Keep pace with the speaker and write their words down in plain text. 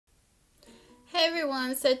Hey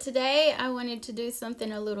everyone, so today I wanted to do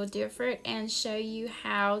something a little different and show you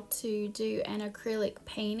how to do an acrylic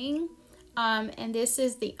painting. And this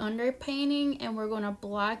is the underpainting, and we're going to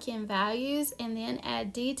block in values and then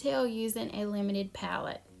add detail using a limited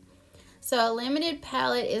palette. So a limited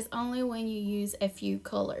palette is only when you use a few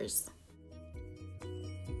colors.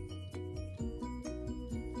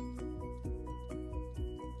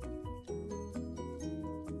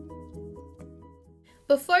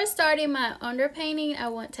 Before starting my underpainting, I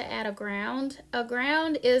want to add a ground. A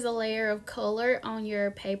ground is a layer of color on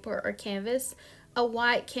your paper or canvas. A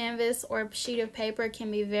white canvas or sheet of paper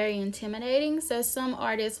can be very intimidating, so some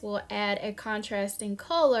artists will add a contrasting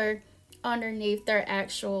color underneath their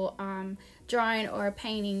actual drawing or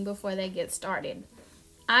painting before they get started.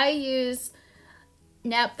 I use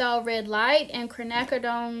Naphthol Red Light and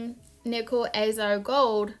Quinacridone Nickel Azo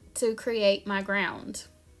Gold to create my ground.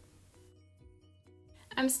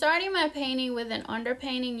 I'm starting my painting with an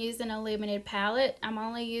underpainting using a limited palette. I'm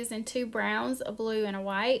only using two browns, a blue and a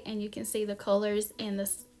white, and you can see the colors in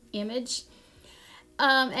this image.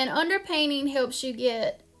 And underpainting helps you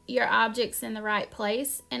get your objects in the right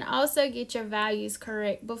place and also get your values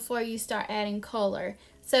correct before you start adding color.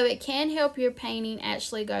 So it can help your painting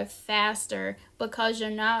actually go faster because you're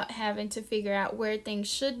not having to figure out where things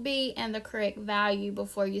should be and the correct value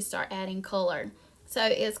before you start adding color. So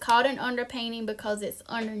it's called an underpainting because it's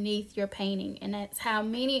underneath your painting, and that's how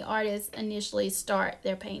many artists initially start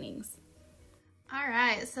their paintings.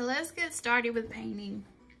 Alright, so let's get started with painting.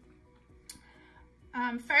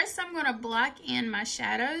 First I'm going to block in my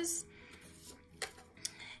shadows,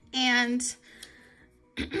 and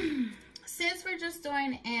since we're just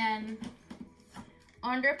doing an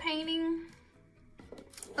underpainting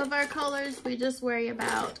of our colors, we just worry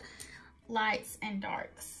about lights and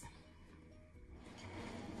darks.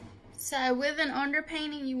 So with an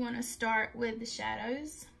underpainting, you want to start with the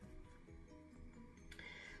shadows.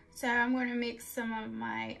 So I'm going to mix some of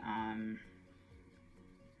my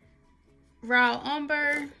raw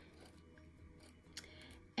umber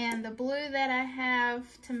and the blue that I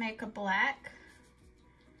have to make a black.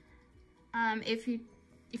 If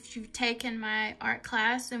you've taken my art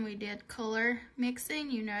class and we did color mixing,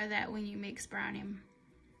 you know that when you mix brown and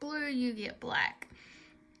blue, you get black.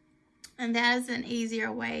 And that is an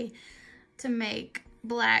easier way to make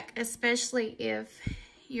black, especially if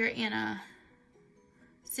you're in a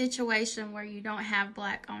situation where you don't have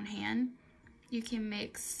black on hand. You can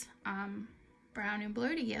mix brown and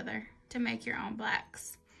blue together to make your own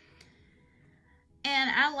blacks.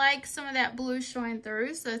 And I like some of that blue showing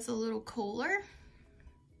through, so it's a little cooler.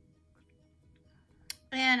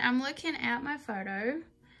 And I'm looking at my photo,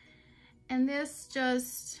 and this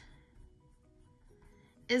just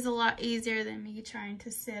is a lot easier than me trying to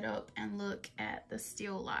sit up and look at the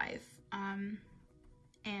still life and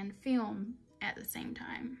film at the same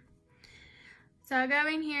time. So I go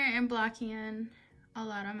in here and block in a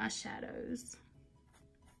lot of my shadows.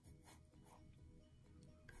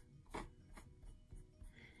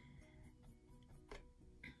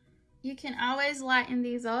 You can always lighten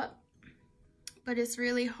these up, but it's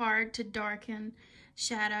really hard to darken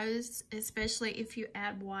shadows, especially if you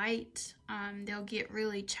add white. They'll get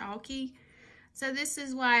really chalky. So this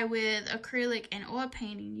is why with acrylic and oil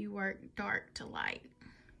painting you work dark to light.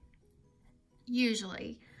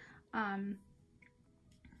 Usually. You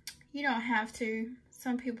don't have to.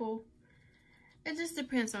 Some people, it just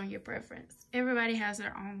depends on your preference. Everybody has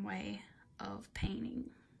their own way of painting.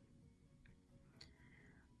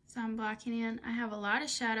 So I'm blocking in. I have a lot of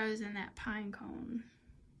shadows in that pine cone.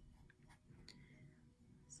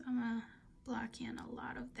 So I'm going to block in a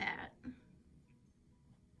lot of that.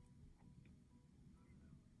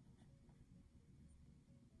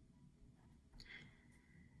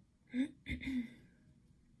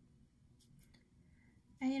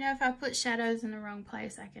 And you know, if I put shadows in the wrong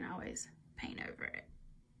place, I can always paint over it.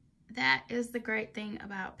 That is the great thing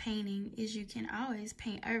about painting, is you can always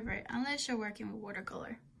paint over it unless you're working with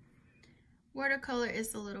watercolor. Watercolor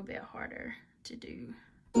is a little bit harder to do.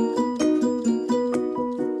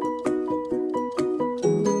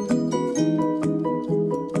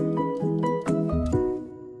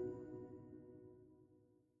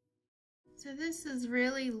 So this is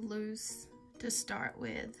really loose to start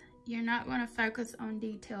with. You're not going to focus on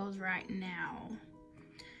details right now.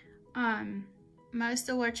 Most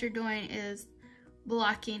of what you're doing is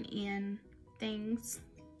blocking in things.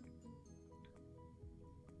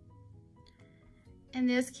 And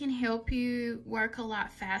this can help you work a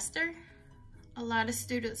lot faster. A lot of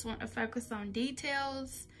students want to focus on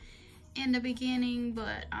details in the beginning,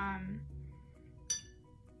 but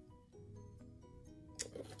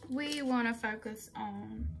we want to focus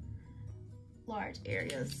on large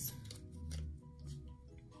areas.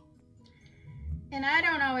 And I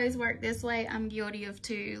don't always work this way. I'm guilty of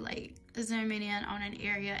too, like zooming in on an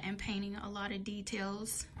area and painting a lot of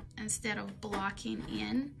details instead of blocking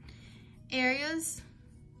in areas.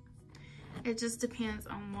 It just depends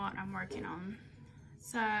on what I'm working on.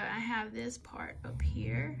 So I have this part up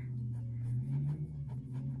here.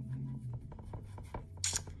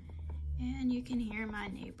 And you can hear my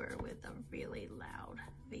neighbor with a really loud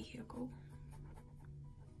vehicle.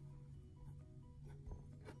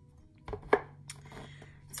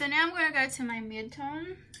 So now I'm going to go to my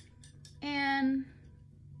mid-tone, and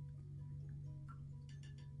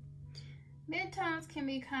mid-tones can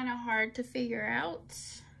be kind of hard to figure out.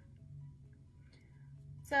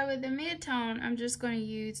 So with the mid-tone, I'm just going to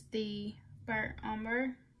use the burnt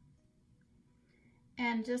umber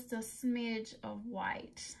and just a smidge of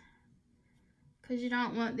white, because you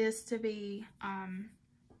don't want this to be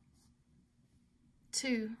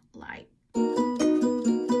too light.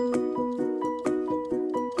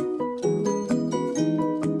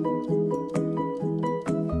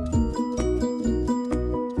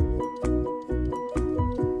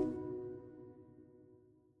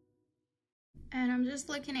 And I'm just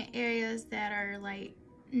looking at areas that are like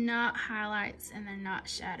not highlights and they're not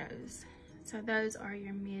shadows. So those are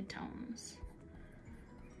your mid-tones.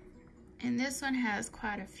 And this one has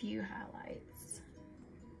quite a few highlights.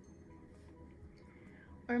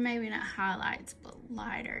 Or maybe not highlights, but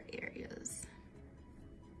lighter areas.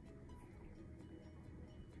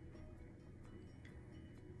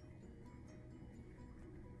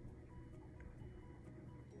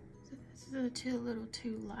 So this is a little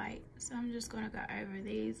too light. So I'm just going to go over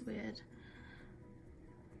these with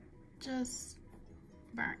just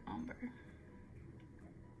burnt umber.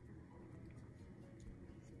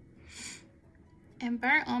 And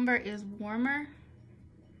burnt umber is warmer,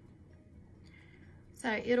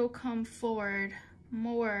 so it'll come forward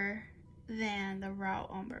more than the raw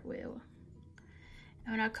umber will.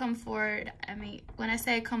 And when I come forward, when I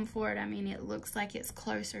say come forward, I mean it looks like it's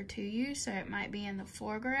closer to you, so it might be in the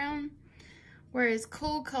foreground. Whereas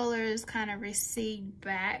cool colors kind of recede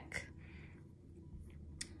back.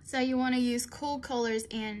 So you want to use cool colors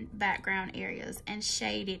in background areas and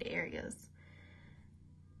shaded areas.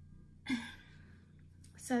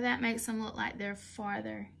 So that makes them look like they're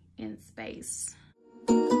farther in space.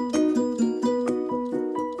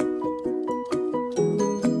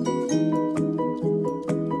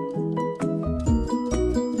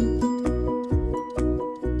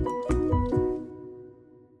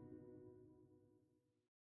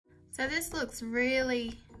 So this looks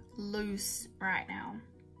really loose right now.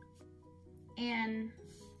 And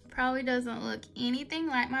probably doesn't look anything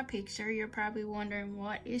like my picture. You're probably wondering,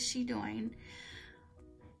 what is she doing?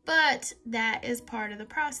 But that is part of the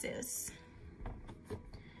process.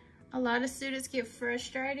 A lot of students get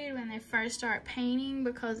frustrated when they first start painting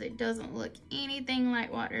because it doesn't look anything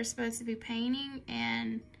like what they're supposed to be painting,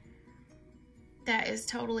 and that is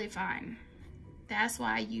totally fine. That's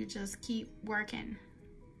why you just keep working.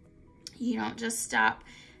 You don't just stop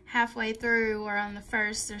halfway through or on the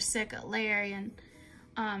first or second layer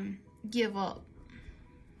and give up.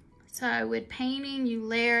 So with painting, you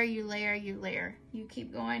layer, you layer, you layer. You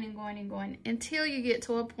keep going and going and going until you get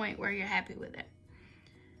to a point where you're happy with it.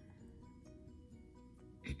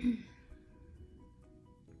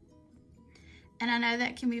 And I know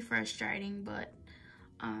that can be frustrating, but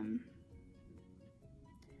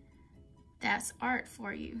that's art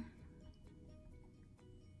for you.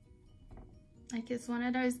 Like, it's one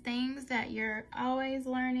of those things that you're always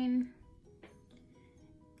learning.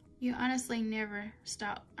 You honestly never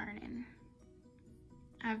stop learning.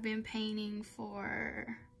 I've been painting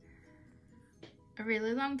for a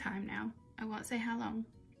really long time now. I won't say how long.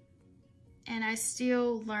 And I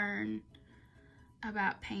still learn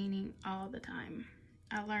about painting all the time.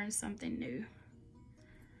 I learn something new.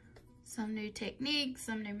 Some new technique,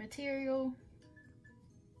 some new material.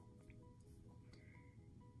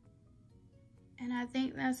 And I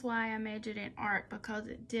think that's why I majored in art, because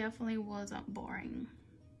it definitely wasn't boring.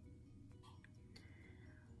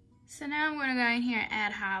 So now I'm going to go in here and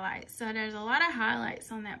add highlights. So there's a lot of highlights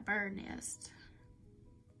on that bird nest.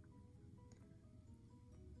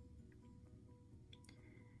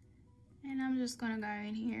 And I'm just going to go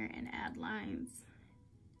in here and add lines.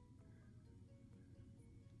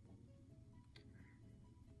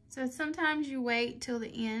 So sometimes you wait till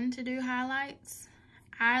the end to do highlights.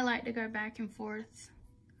 I like to go back and forth.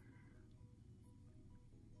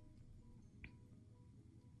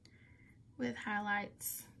 With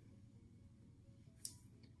highlights.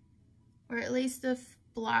 Or at least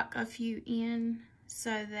block a few in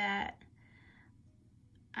so that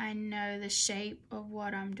I know the shape of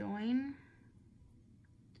what I'm doing.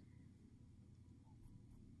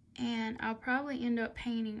 And I'll probably end up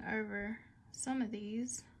painting over some of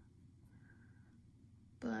these,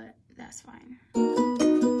 but that's fine.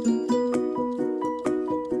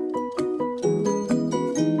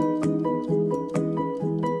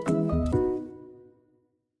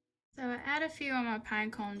 So I add a few on my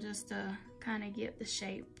pine cone just to kind of get the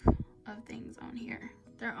shape of things on here.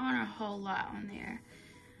 There aren't a whole lot on there.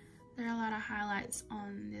 There are a lot of highlights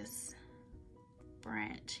on this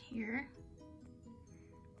branch here.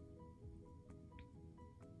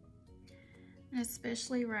 And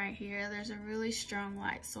especially right here, there's a really strong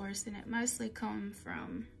light source, and it mostly comes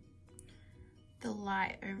from the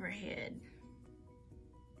light overhead.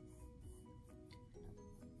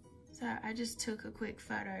 So I just took a quick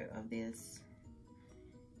photo of this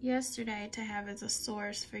yesterday to have as a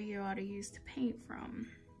source for you all to use to paint from.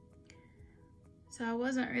 So I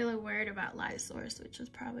wasn't really worried about light source, which was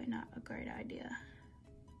probably not a great idea.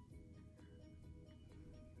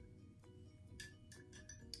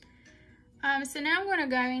 So now I'm going to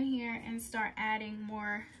go in here and start adding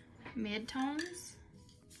more mid-tones.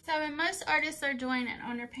 So when most artists are doing an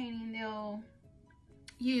underpainting, they'll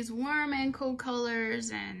use warm and cool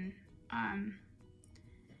colors, and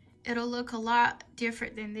it'll look a lot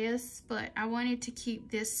different than this, but I wanted to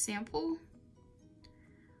keep this simple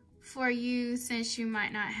for you since you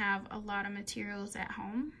might not have a lot of materials at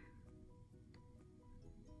home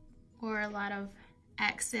or a lot of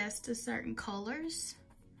access to certain colors.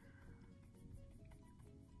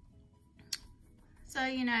 So,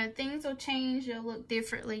 you know, things will change, you'll look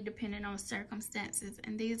differently depending on circumstances,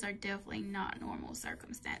 and these are definitely not normal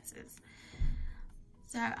circumstances.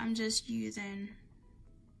 So I'm just using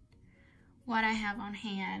what I have on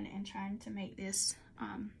hand and trying to make this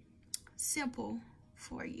simple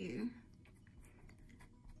for you.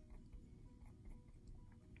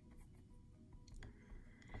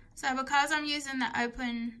 So because I'm using the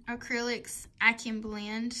open acrylics, I can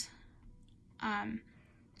blend.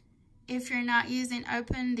 If you're not using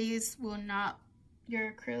open, these will not,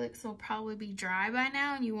 your acrylics will probably be dry by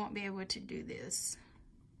now and you won't be able to do this.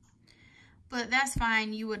 But that's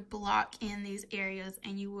fine, you would block in these areas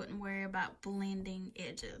and you wouldn't worry about blending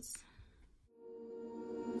edges.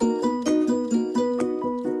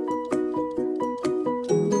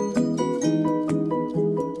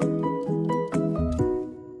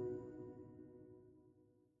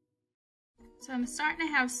 So I'm starting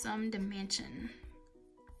to have some dimension.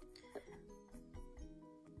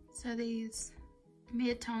 So these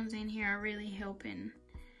mid-tones in here are really helping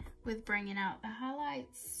with bringing out the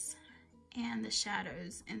highlights and the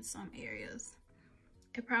shadows in some areas.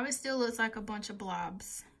 It probably still looks like a bunch of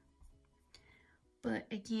blobs, but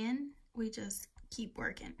again, we just keep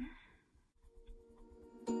working.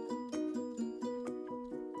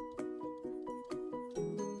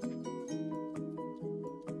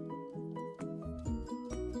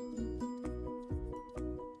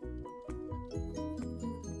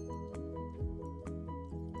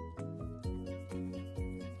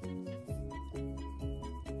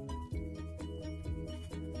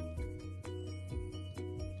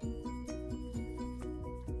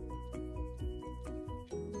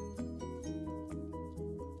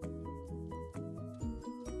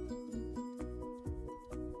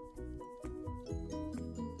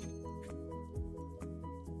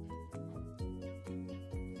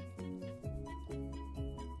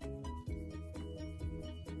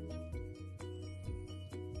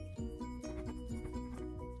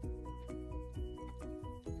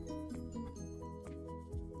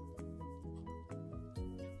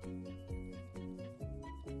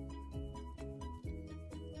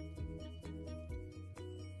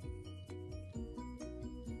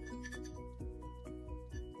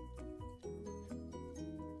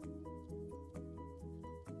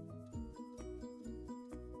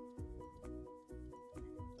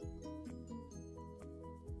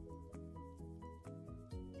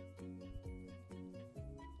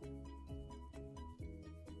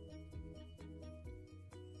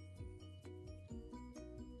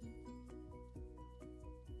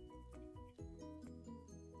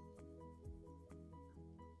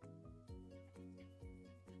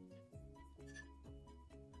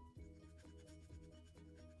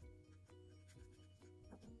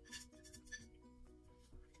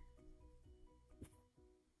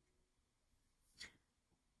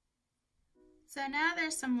 So now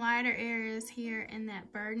there's some lighter areas here in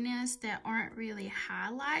that bird nest that aren't really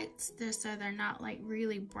highlights. So they're not like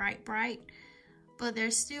really bright, but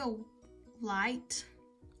they're still light.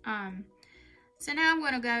 So now I'm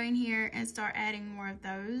going to go in here and start adding more of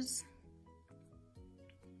those.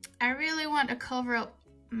 I really want to cover up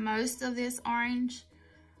most of this orange.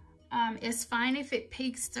 It's fine if it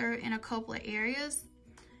peeks through in a couple of areas,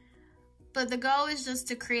 but the goal is just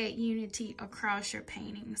to create unity across your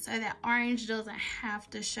painting so that orange doesn't have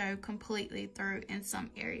to show completely through in some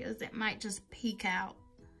areas. It might just peek out.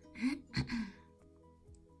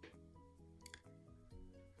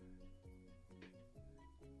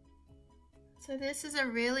 So this is a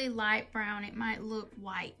really light brown. It might look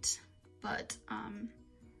white, but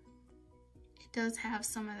it does have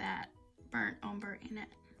some of that burnt umber in it.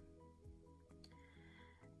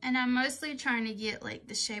 And I'm mostly trying to get like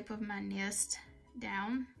the shape of my nest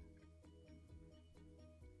down.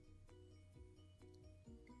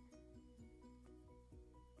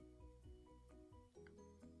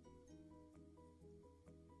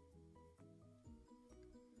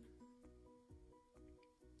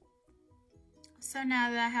 So now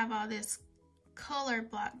that I have all this color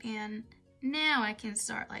blocked in, now I can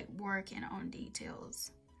start like working on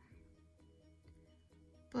details.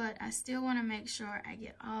 But I still want to make sure I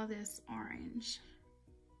get all this orange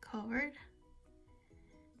covered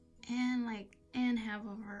and have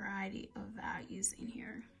a variety of values in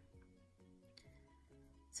here.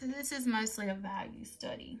 So this is mostly a value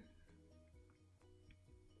study.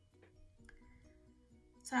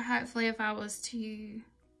 So hopefully if I was to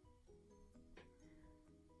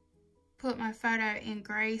put my photo in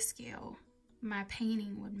grayscale, my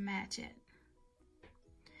painting would match it.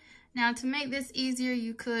 Now to make this easier,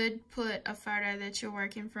 you could put a photo that you're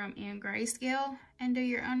working from in grayscale and do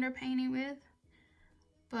your underpainting with,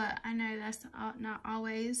 but I know that's not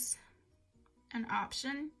always an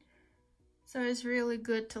option. So it's really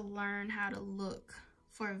good to learn how to look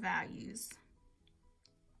for values.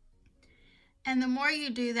 And the more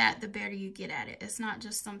you do that, the better you get at it. It's not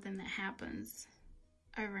just something that happens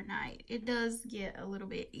overnight. It does get a little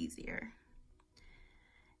bit easier.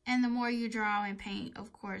 And the more you draw and paint,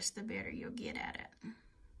 of course, the better you'll get at it.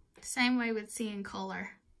 Same way with seeing color.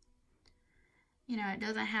 You know, it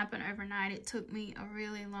doesn't happen overnight. It took me a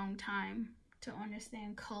really long time to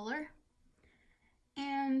understand color.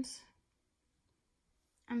 And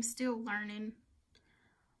I'm still learning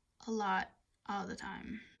a lot all the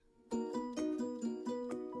time.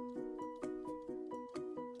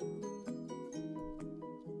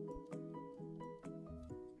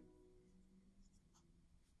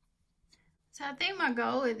 So I think my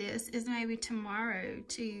goal with this is maybe tomorrow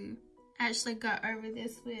to actually go over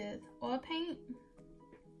this with oil paint.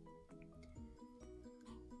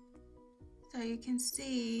 So you can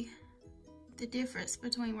see the difference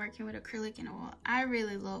between working with acrylic and oil. I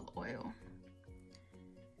really love oil.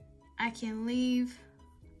 I can leave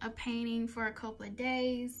a painting for a couple of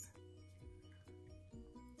days,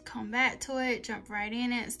 come back to it, jump right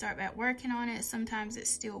in it, start back working on it. Sometimes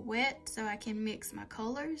it's still wet, so I can mix my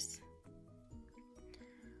colors.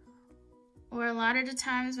 Or a lot of the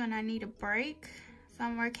times when I need a break, if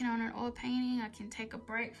I'm working on an oil painting, I can take a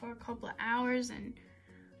break for a couple of hours and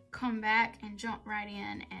come back and jump right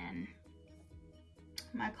in, and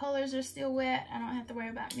my colors are still wet. I don't have to worry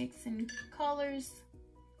about mixing colors.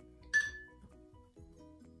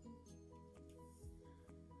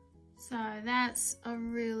 So that's a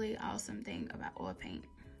really awesome thing about oil paint.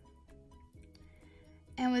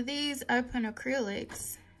 And with these open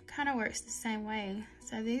acrylics, kind of works the same way.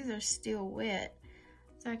 So these are still wet,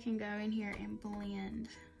 so I can go in here and blend.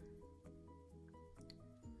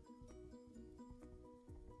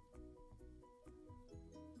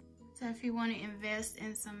 So if you want to invest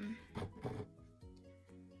in some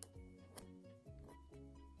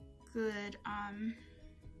good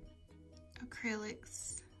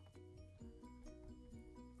acrylics,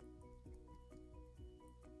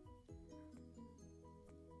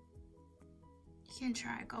 you can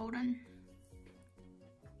try golden.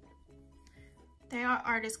 They are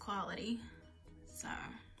artist quality, so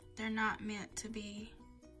they're not meant to be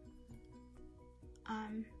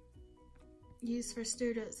used for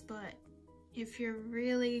students, but if you're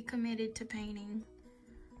really committed to painting,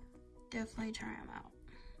 definitely try them out.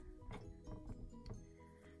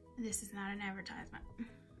 This is not an advertisement.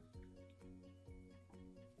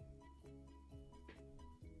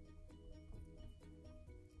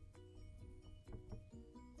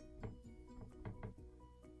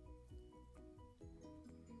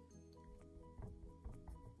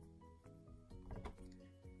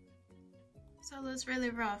 So it looks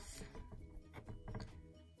really rough,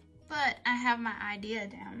 but I have my idea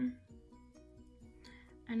down.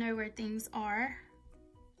 I know where things are,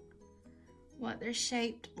 what they're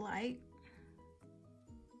shaped like.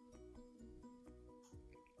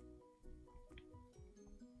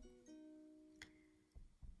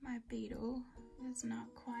 My beetle is not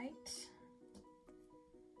quite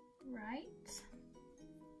right.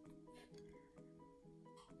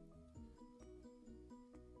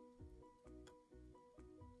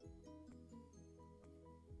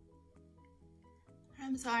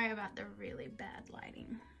 I'm sorry about the really bad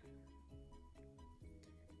lighting.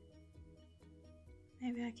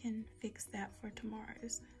 Maybe I can fix that for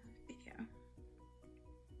tomorrow's video.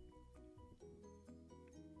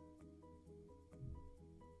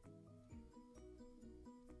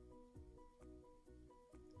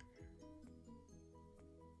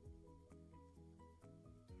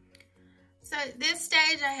 So at this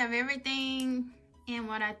stage, I have everything in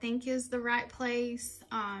what I think is the right place,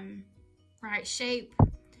 right shape.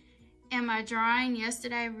 And my drawing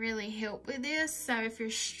yesterday really helped with this. So if you're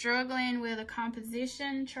struggling with a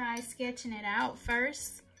composition, try sketching it out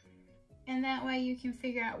first. And that way you can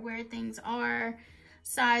figure out where things are,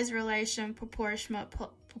 size, relation,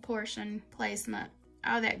 proportion, placement,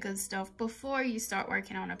 all that good stuff before you start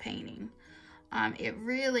working on a painting. It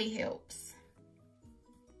really helps.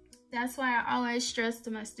 That's why I always stress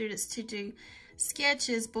to my students to do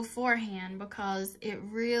sketches beforehand, because it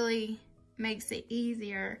really makes it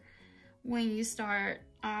easier when you start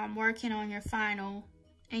working on your final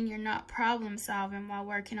and you're not problem solving while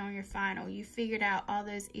working on your final. You figured out all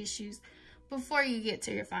those issues before you get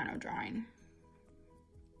to your final drawing.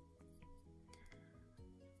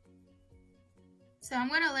 So I'm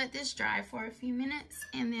going to let this dry for a few minutes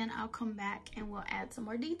and then I'll come back and we'll add some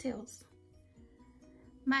more details.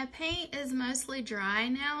 My paint is mostly dry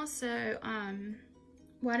now, so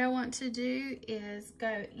what I want to do is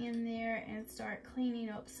go in there and start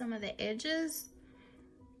cleaning up some of the edges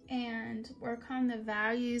and work on the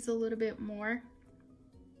values a little bit more.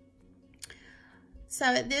 So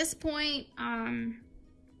at this point,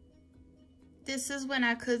 this is when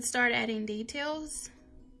I could start adding details.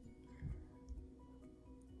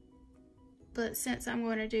 But since I'm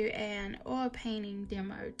going to do an oil painting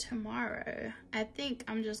demo tomorrow, I think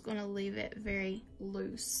I'm just going to leave it very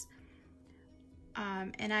loose.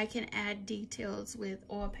 And I can add details with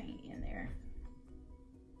oil paint in there.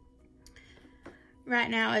 Right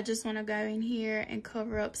now, I just want to go in here and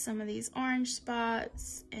cover up some of these orange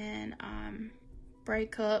spots and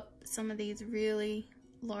break up some of these really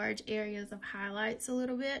large areas of highlights a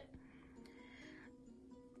little bit.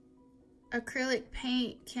 Acrylic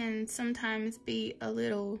paint can sometimes be a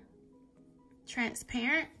little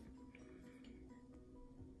transparent.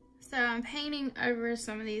 So I'm painting over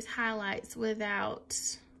some of these highlights without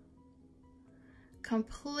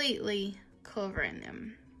completely covering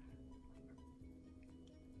them.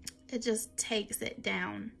 It just takes it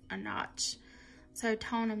down a notch. So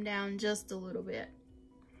tone them down just a little bit.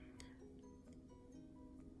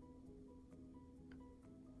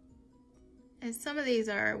 And some of these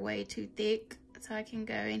are way too thick, so I can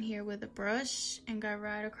go in here with a brush and go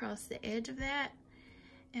right across the edge of that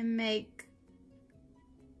and make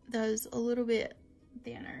those a little bit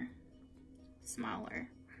thinner, smaller.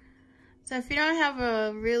 So if you don't have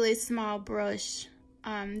a really small brush,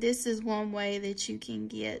 this is one way that you can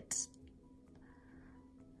get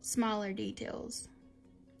smaller details,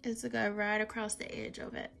 is to go right across the edge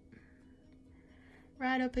of it,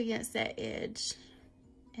 right up against that edge,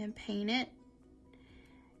 and paint it.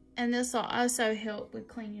 And this will also help with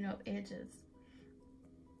cleaning up edges.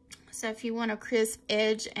 So if you want a crisp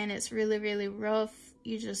edge and it's really, really rough,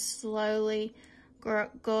 you just slowly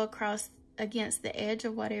go across against the edge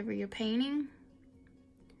of whatever you're painting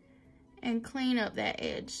and clean up that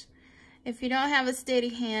edge. If you don't have a steady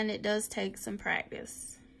hand, it does take some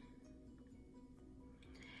practice.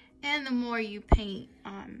 And the more you paint,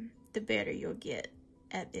 the better you'll get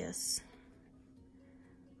at this.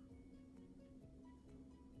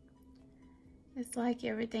 It's like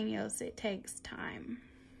everything else, it takes time.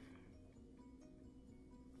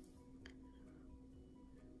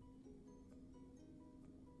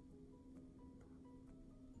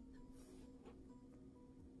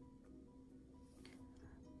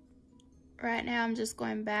 Right now I'm just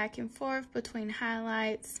going back and forth between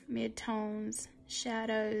highlights, midtones,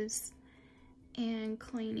 shadows, and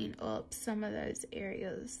cleaning up some of those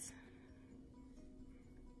areas.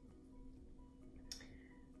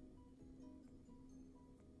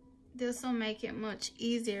 This will make it much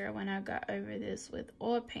easier when I go over this with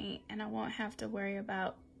oil paint, and I won't have to worry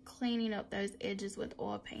about cleaning up those edges with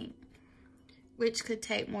oil paint, which could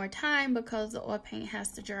take more time because the oil paint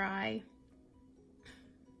has to dry.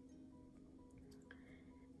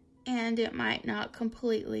 And it might not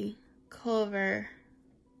completely cover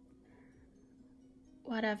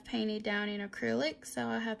what I've painted down in acrylic, so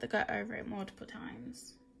I have to go over it multiple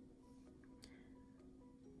times.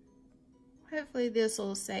 Hopefully this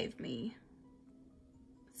will save me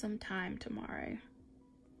some time tomorrow.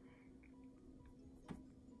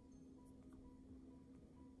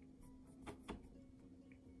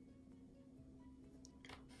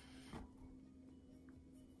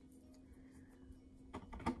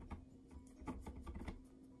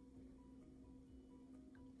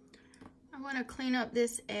 I want to clean up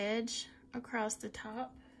this edge across the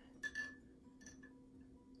top.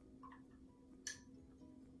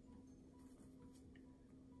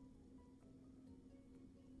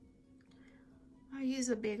 I'll use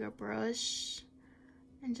a bigger brush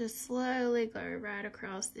and just slowly go right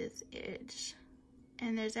across this edge.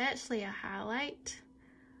 And there's actually a highlight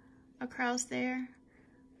across there.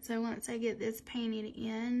 So once I get this painted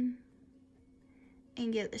in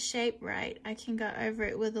and get the shape right, I can go over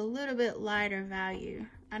it with a little bit lighter value.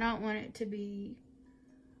 I don't want it to be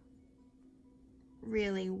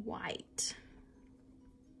really white,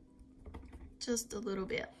 just a little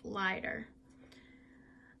bit lighter.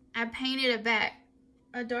 I painted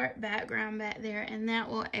a dark background back there, and that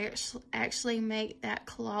will actually make that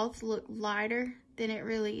cloth look lighter than it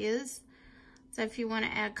really is. So if you want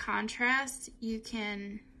to add contrast, you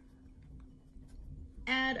can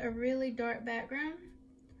add a really dark background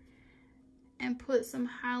and put some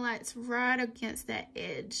highlights right against that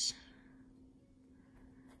edge,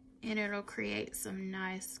 and it'll create some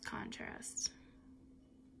nice contrast.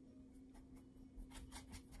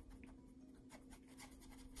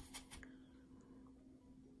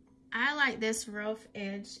 I like this rough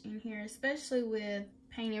edge in here, especially with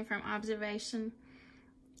painting from observation.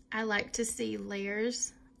 I like to see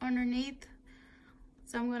layers underneath.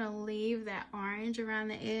 So I'm gonna leave that orange around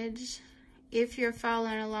the edge. If you're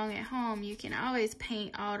following along at home, you can always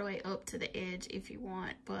paint all the way up to the edge if you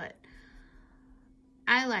want, but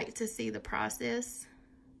I like to see the process.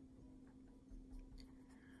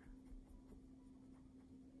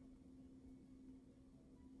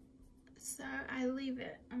 So I leave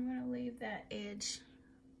it. I'm gonna leave that edge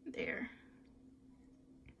there.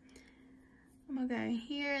 I'm gonna go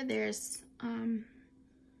here. There's a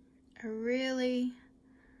really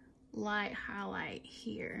light highlight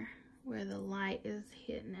here where the light is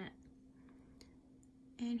hitting it,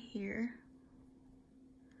 and here.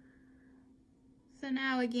 So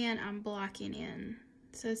now again, I'm blocking in.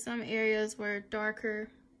 So some areas were darker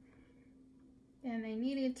than they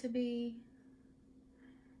needed to be.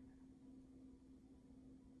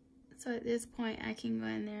 So at this point, I can go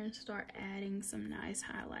in there and start adding some nice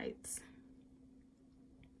highlights.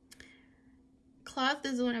 Cloth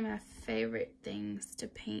is one of my favorite things to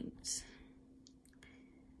paint.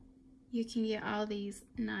 You can get all these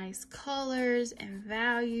nice colors and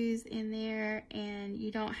values in there, and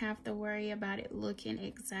you don't have to worry about it looking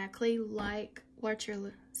exactly like what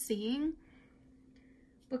you're seeing,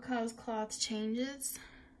 because cloth changes.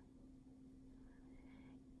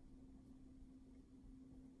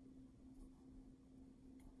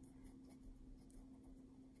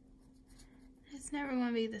 It's never going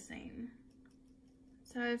to be the same.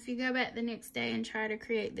 So if you go back the next day and try to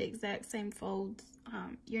create the exact same folds,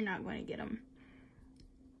 you're not going to get them.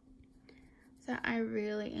 So I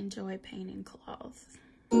really enjoy painting cloths.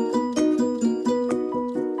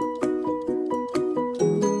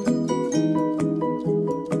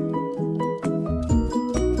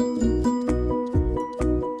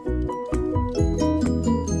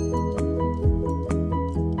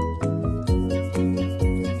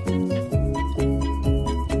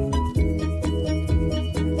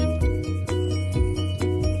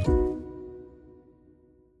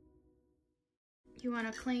 You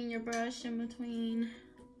want to clean your brush in between,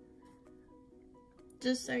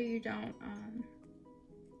 just so you don't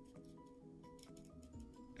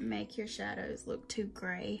make your shadows look too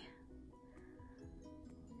gray.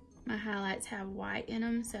 My highlights have white in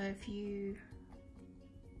them, so if you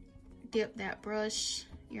dip that brush,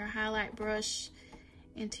 your highlight brush,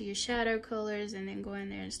 into your shadow colors and then go in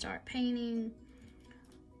there and start painting,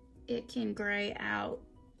 it can gray out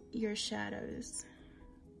your shadows.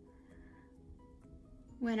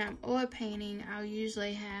 When I'm oil painting, I'll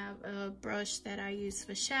usually have a brush that I use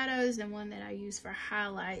for shadows and one that I use for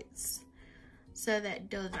highlights, so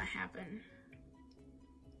that doesn't happen.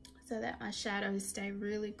 So that my shadows stay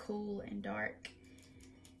really cool and dark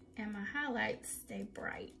and my highlights stay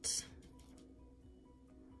bright.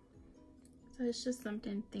 So it's just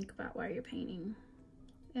something to think about while you're painting.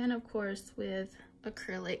 And of course, with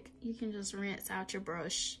acrylic, you can just rinse out your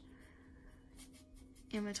brush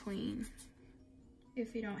in between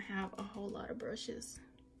if you don't have a whole lot of brushes.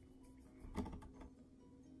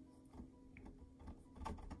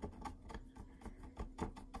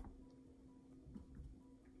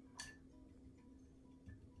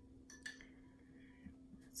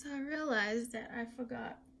 So I realized that I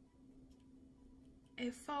forgot a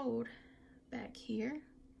fold back here.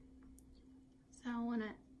 So I want to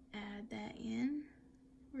add that in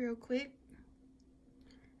real quick.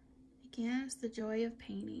 Again, it's the joy of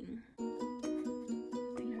painting.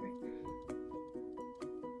 Paint over it.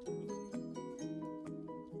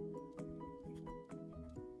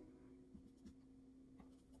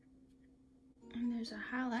 And there's a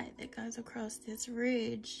highlight that goes across this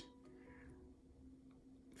ridge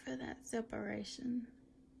for that separation.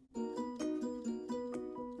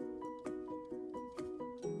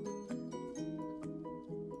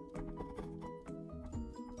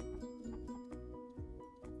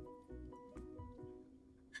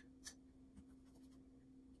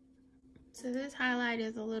 So this highlight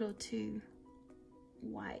is a little too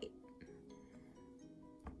white.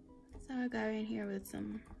 So I go in here with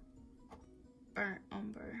some burnt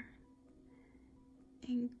umber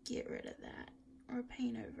and get rid of that or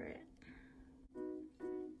paint over it.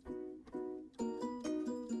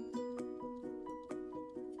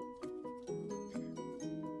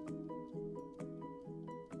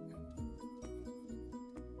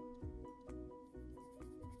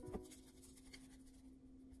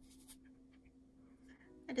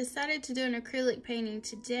 I decided to do an acrylic painting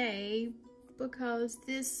today because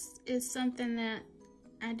this is something that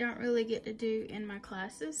I don't really get to do in my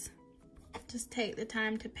classes. Just take the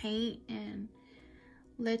time to paint and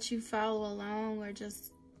let you follow along or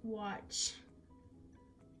just watch.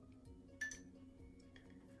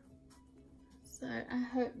 So I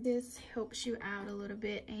hope this helps you out a little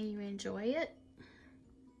bit and you enjoy it.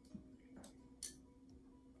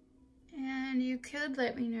 And you could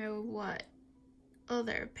let me know what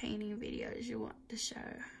other painting videos you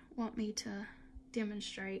want me to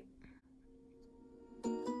demonstrate.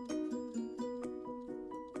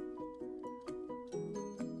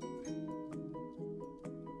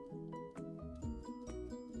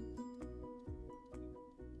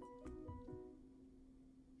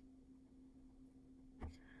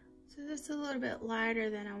 So this is a little bit lighter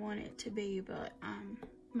than I want it to be, but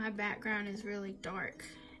my background is really dark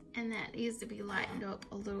and that needs to be lightened up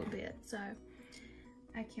a little bit, so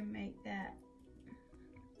I can make that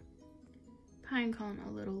pine cone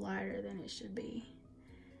a little lighter than it should be.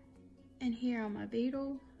 And here on my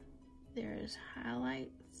beetle, there's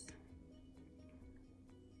highlights.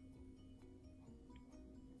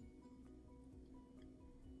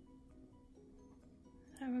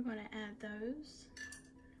 So we're going to add those.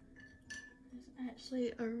 There's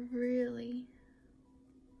actually a really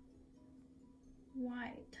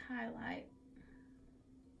white highlight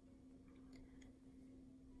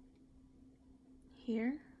here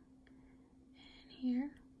and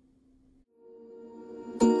here.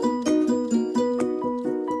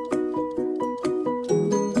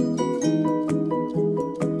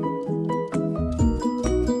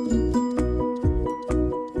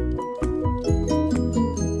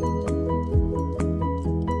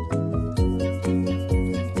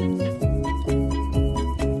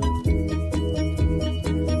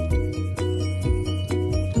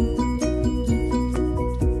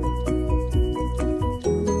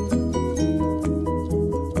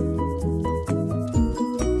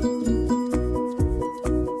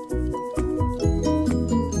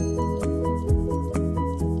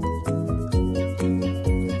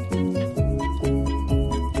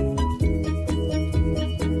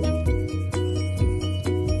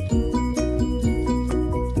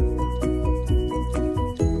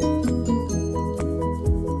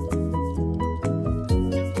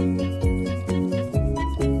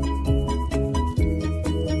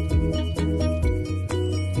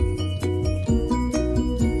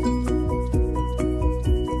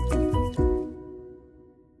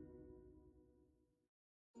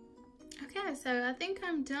 Okay, so I think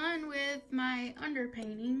I'm done with my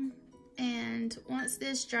underpainting, and once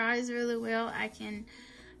this dries really well, I can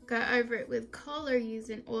go over it with color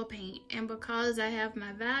using oil paint. And because I have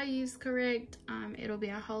my values correct, it'll be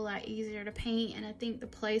a whole lot easier to paint, and I think the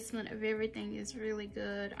placement of everything is really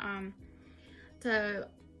good. So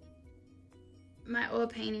my oil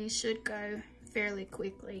painting should go fairly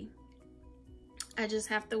quickly. I just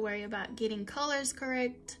have to worry about getting colors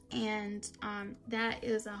correct, and that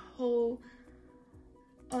is a whole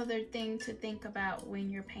other thing to think about when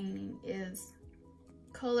you're painting, is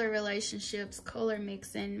color relationships, color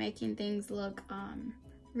mixing, making things look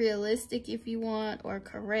realistic if you want, or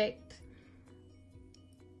correct.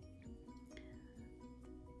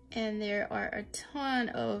 And there are a ton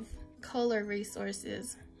of color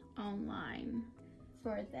resources online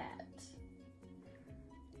for that.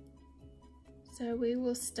 So we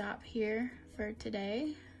will stop here for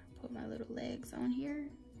today. Put my little legs on here.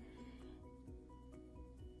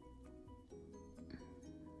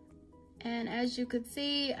 And as you could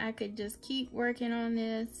see, I could just keep working on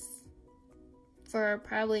this for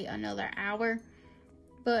probably another hour,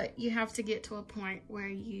 but you have to get to a point where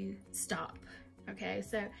you stop. Okay,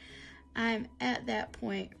 so I'm at that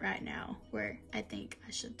point right now where I think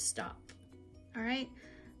I should stop. All right,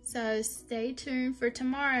 so stay tuned for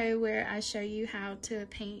tomorrow where I show you how to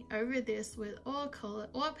paint over this with oil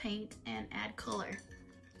paint and add color.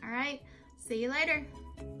 All right, see you later.